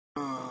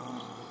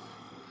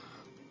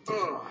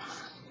Ugh.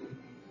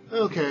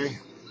 Okay.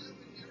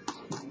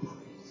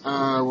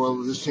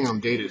 Well, this thing on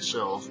date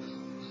itself.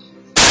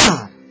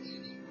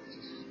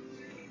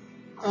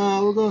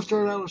 We're going to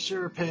start out with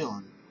Sarah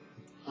Palin.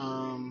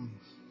 Um,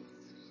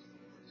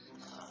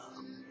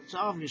 it's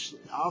obvious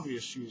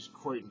she's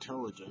quite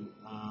intelligent.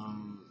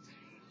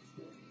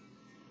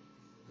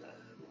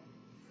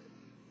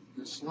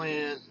 The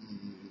slant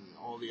and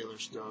all the other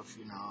stuff,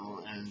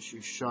 and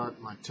she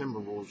shot my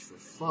Timberwolves for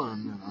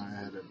fun, and I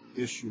had an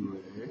issue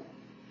with it.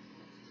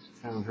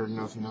 Haven't heard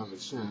nothing of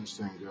it since,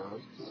 thank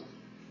God.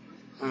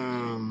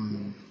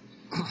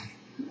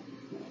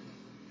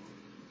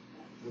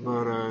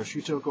 But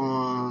she took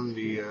on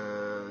the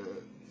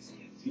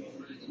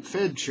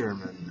Fed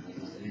chairman,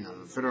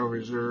 the Federal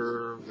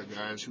Reserve, the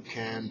guys who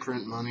can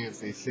print money if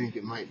they think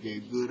it might be a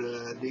good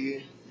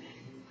idea.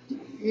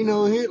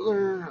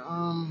 Hitler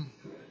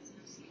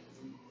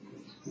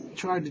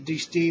tried to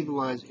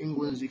destabilize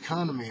England's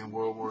economy in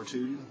World War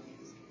II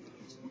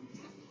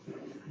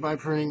by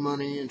printing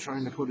money and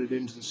trying to put it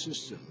into the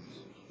system.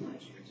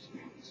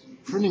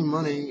 Printing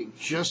money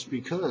just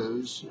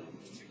because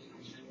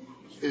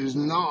is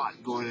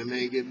not going to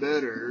make it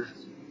better.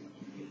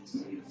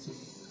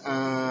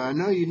 I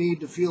know you need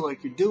to feel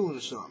like you're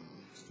doing something.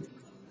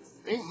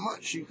 Ain't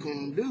much you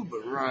can do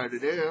but ride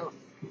it out.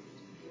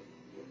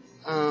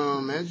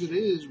 As it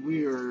is,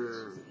 we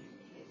are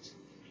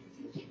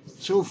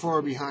so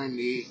far behind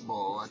the 8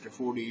 ball after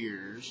 40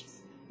 years.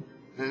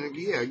 And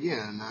yeah,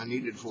 again, I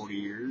needed 40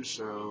 years,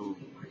 so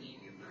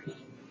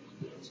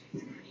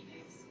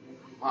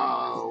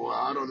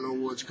I don't know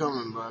what's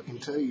coming, but I can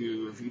tell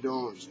you, if you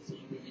don't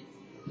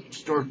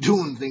start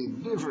doing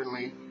things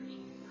differently,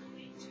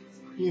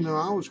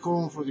 I was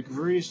calling for the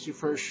greatest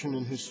depression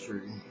in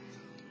history.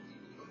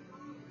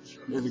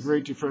 Yeah, the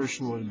Great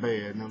Depression was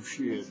bad, no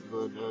shit,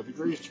 but the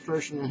greatest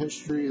depression in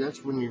history,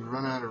 that's when you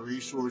run out of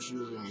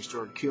resources and you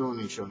start killing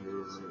each other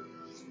over it.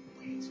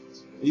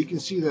 You can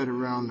see that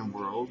around the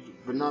world,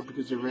 but not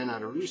because they ran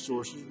out of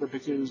resources, but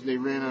because they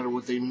ran out of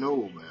what they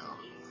know about.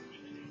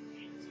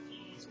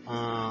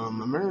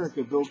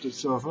 America built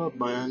itself up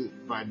by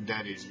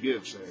daddy's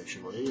gifts,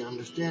 actually,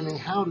 understanding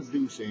how to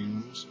do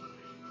things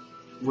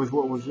with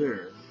what was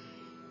there.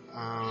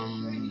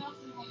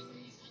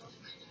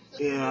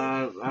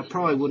 Yeah, I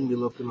probably wouldn't be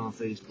looking on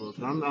Facebook.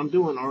 I'm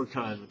doing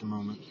archive at the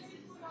moment.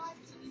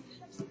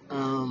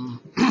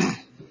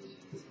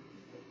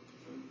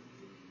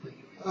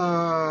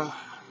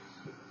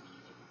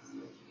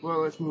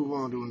 Well, let's move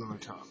on to another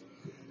topic.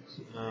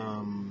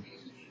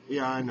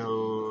 Yeah, I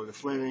know, the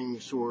flaming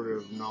sword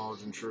of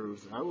knowledge and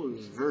truth. I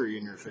was very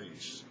in your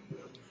face.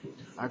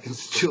 I can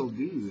still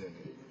do that.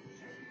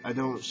 I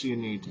don't see a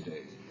need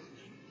today.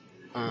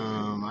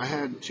 I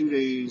had 2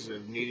 days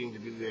of needing to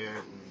do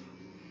that, and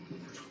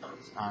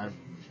I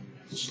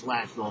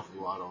slacked off a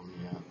lot on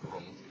the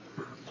alcohol.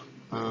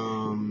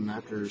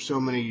 After so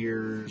many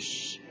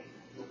years,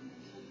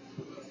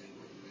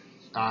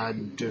 I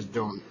just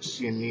don't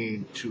see a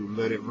need to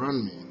let it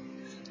run me.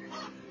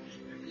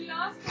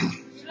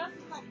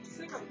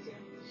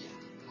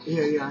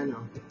 Yeah, I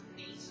know.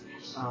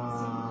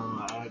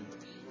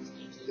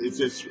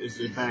 It's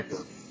a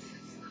backup.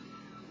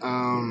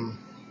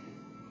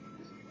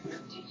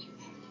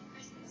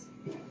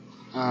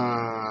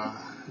 I've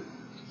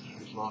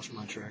lost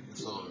my track of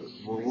thought.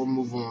 Well, we'll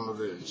move on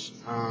to this.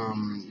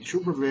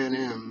 Trooper Van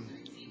M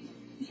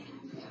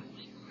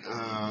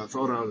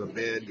thought I was a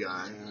bad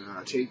guy.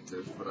 I taped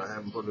this, but I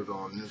haven't put it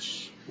on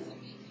this.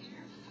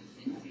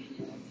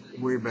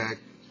 Way back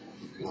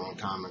a long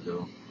time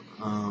ago.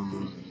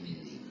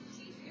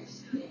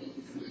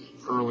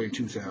 Early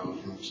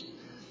 2000s.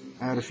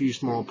 I had a few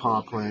small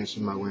pot plants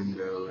in my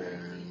window,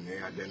 and they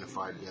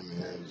identified them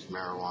as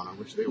marijuana,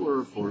 which they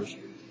were, of course.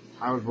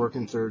 I was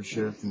working third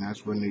shift, and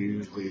that's when they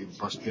usually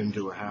bust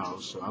into a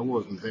house, so I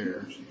wasn't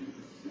there.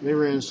 They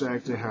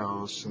ransacked the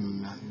house,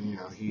 and,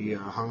 he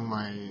hung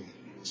my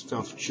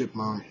stuffed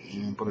chipmunk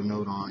and put a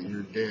note on it: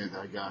 "You're dead,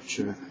 I got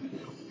you.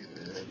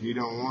 If you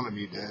don't want to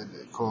be dead,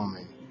 call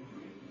me."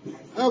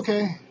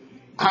 Okay.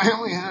 I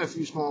only had a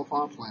few small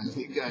pot plants.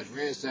 You guys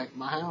ransacked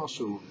my house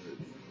over it.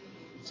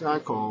 So I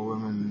called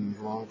him, and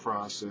long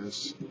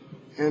process.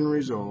 End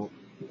result.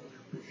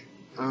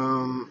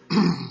 Well,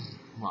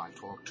 I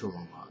talked to him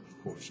a lot,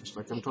 of course, just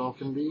like I'm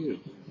talking to you.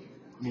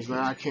 And he's like,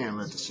 I can't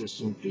let the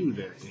system do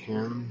that to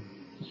him.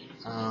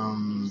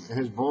 And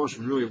his boss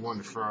really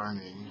wanted to fry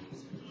me,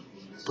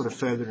 put a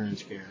feather in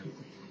his cap.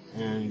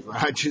 And he's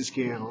like, I just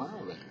can't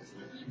allow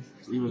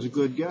that. He was a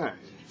good guy.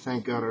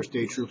 Thank God our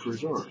state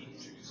troopers are.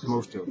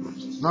 Most of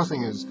them.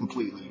 Nothing is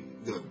completely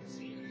good.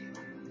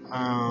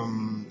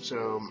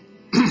 So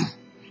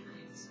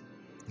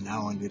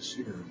now I get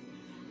serious.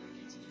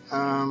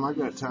 I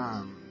got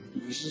time.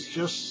 This is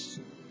just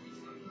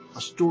a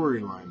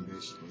storyline,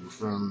 basically,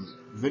 from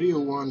video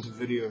 1 to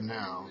video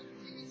now,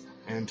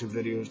 and to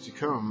videos to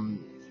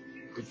come.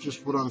 It's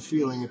just what I'm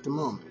feeling at the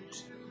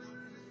moment.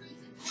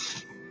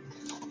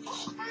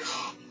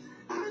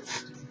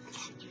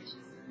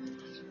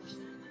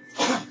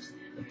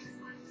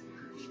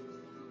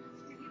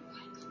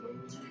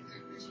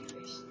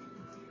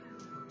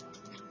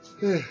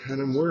 And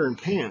I'm wearing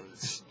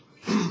pants.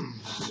 I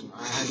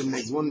had to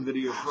make one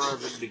video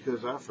private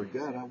because I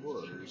forgot I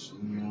was.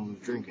 And I was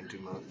drinking too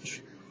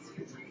much.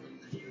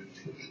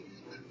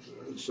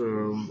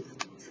 So,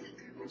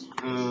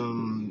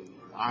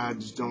 I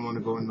just don't want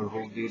to go into the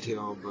whole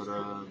detail, but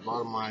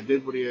bottom line, I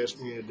did what he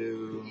asked me to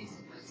do.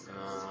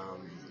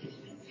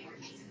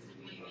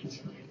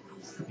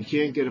 You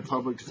can't get a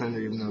public defender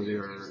even though they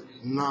are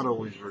not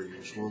always very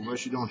useful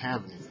unless you don't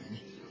have anything.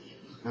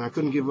 And I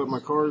couldn't give up my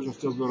cars and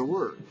still go to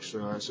work.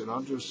 So I said,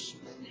 I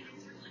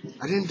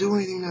didn't do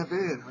anything that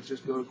bad. I'll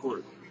just go to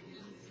court.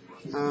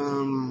 Yeah,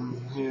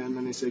 and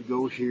then they said,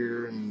 go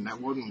here, and that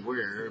wasn't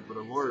where, but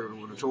a lawyer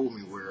would have told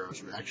me where I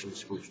was actually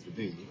supposed to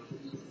be.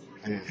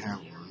 I didn't have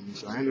one.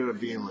 So I ended up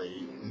being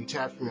late. And he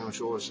tapped me on the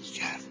shoulder and says,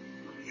 Jeff,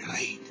 you're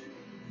late.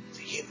 I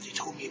said, yeah, but they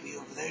told me to be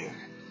over there.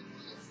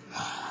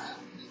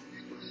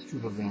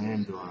 Trooper Van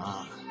Am going,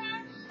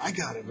 I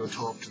gotta go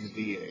talk to the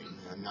DA,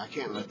 man. I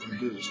can't let them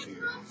do this to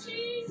you.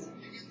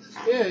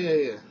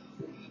 Yeah.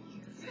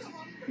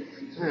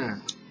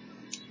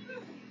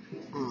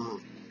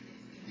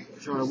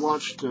 So I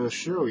watched a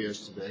show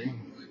yesterday,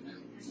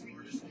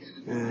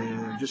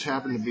 and it just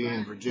happened to be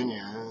in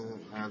Virginia.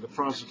 The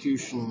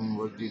prosecution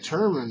was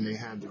determined they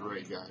had the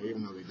right guy,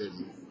 even though they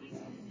didn't.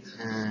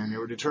 And they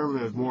were determined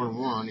there was more than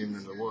one, even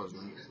though there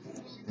wasn't.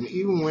 And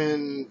even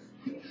when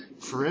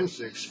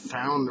forensics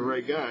found the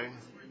right guy,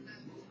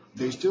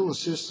 they still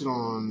insisted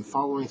on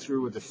following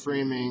through with the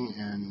framing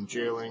and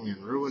jailing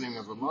and ruining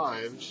of the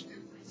lives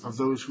of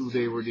those who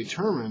they were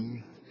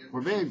determined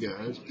were bad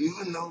guys,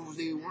 even though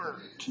they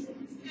weren't.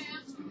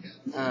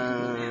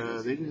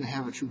 They didn't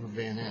have a Trooper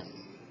Van Am.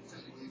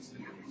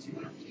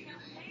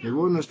 He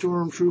wasn't a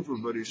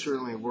stormtrooper, but he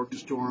certainly worked the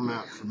storm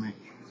out for me.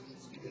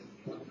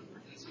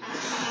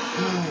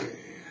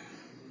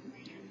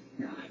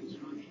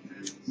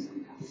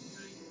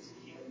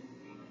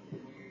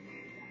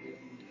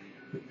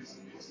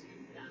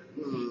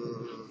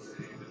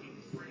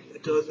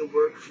 It doesn't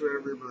work for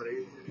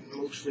everybody.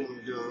 Most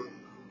things don't.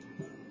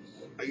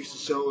 I used to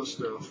sell this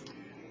stuff.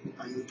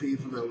 I knew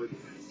people that would,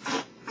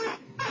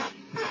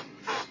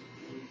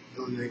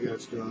 when they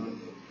got stung.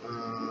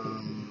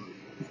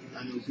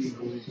 I knew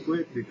people who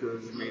quit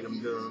because it made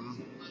them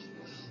dumb.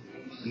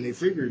 And they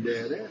figured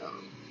that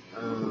out.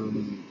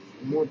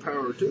 More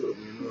power to them,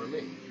 you know what I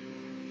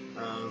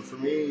mean? For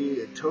me,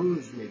 it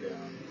tones me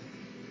down.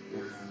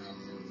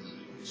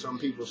 Some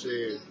people say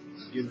it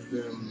gives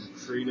them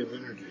creative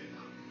energy.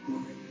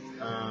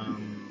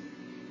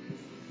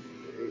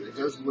 It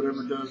does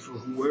whatever it does for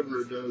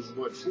whoever it does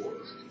what for.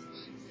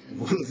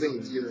 One thing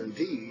is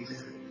guaranteed.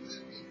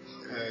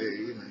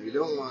 You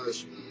don't want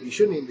to. You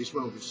shouldn't even be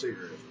smoking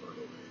cigarettes, by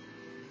the way.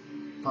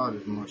 Pot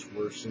is much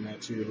worse than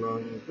that to your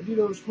lungs, but you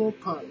don't smoke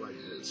pot like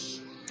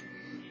this.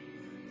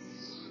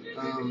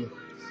 I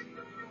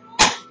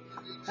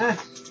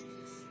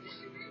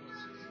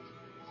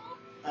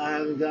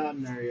haven't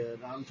gotten there yet.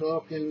 I'm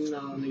talking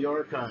on the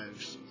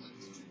archives.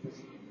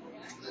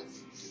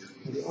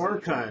 The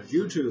archives,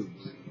 YouTube.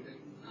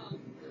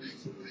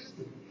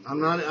 I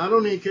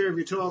don't even care if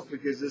you talk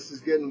because this is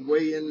getting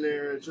way in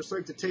there. It's just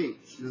like the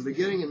tapes. In the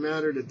beginning it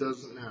mattered, it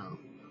doesn't now.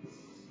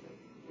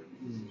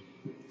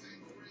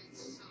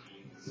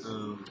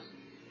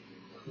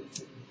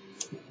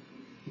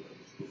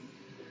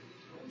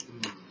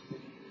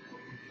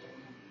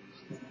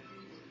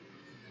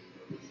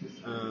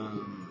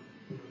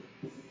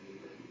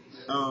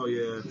 Oh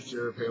yeah,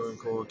 Sarah Palin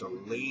called it the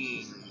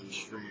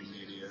mainstream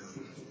media.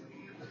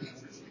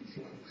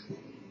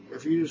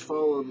 If you just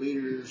follow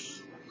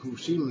leaders who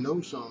seem to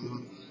know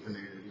something, and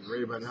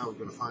right about now we're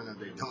going to find out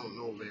they don't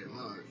know that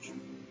much,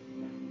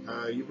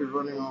 you'll be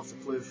running off the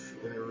cliff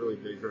in a really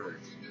big hurry.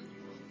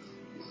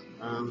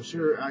 I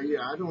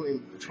don't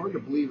even, it's hard to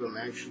believe I'm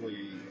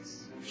actually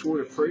sort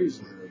of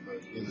praising her,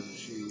 but,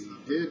 she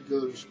did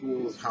go to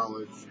school,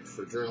 college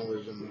for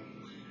journalism,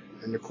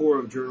 and the core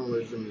of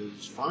journalism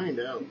is find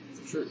out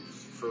the truth,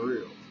 for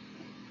real,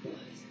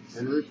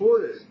 and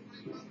report it,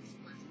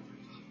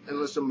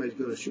 unless somebody's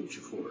going to shoot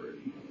you for it.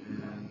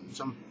 And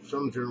some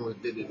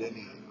journalists did it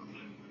anyhow.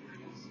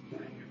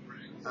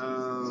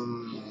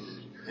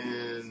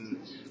 And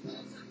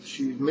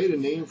she made a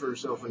name for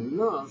herself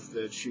enough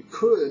that she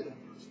could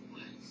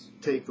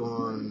take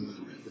on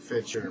the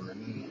Fed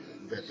chairman.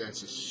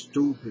 That's a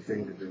stupid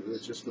thing to do.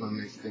 It's just going to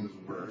make things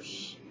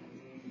worse.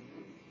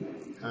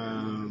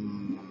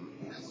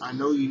 I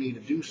know you need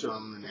to do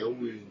something, and they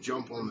always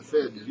jump on the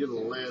Fed. You're the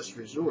last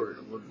resort.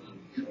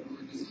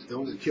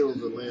 Don't kill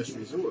the last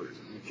resort.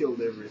 You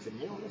killed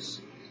everything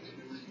else.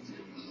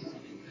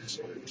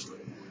 Seriously.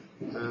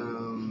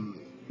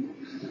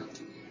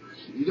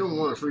 You don't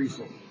want a free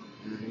fall.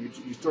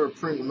 You start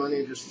printing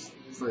money just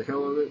for the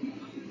hell of it,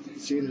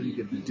 seeing if you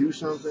could do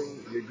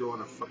something, you're going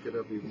to fuck it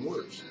up even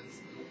worse.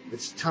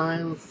 It's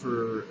time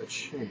for a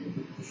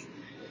change.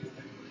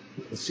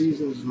 The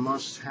seasons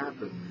must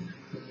happen.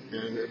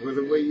 And with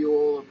the way you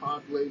all are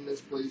populating this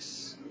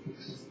place,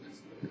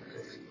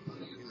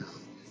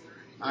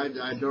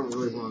 I don't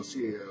really want to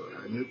see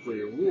a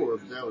nuclear war,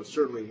 but that would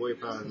certainly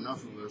wipe out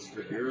enough of us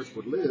that the Earth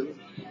would live.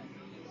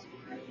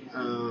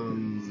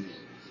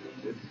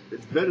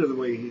 It's better the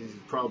way he's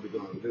probably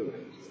going to do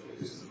it.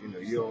 You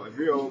know, if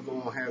you're all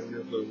going to have a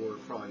nuclear war,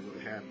 it probably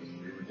would have happened.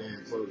 We were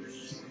damn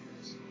close.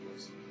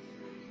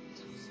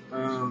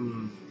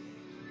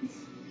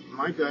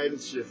 My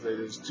guidance, if it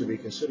is to be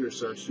considered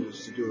such,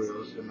 is to do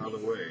it another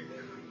way.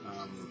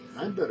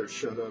 I'd better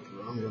shut up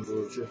or I'm going to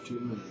go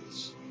 15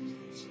 minutes.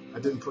 I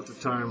didn't put the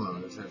timer on.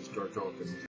 I just had to start talking.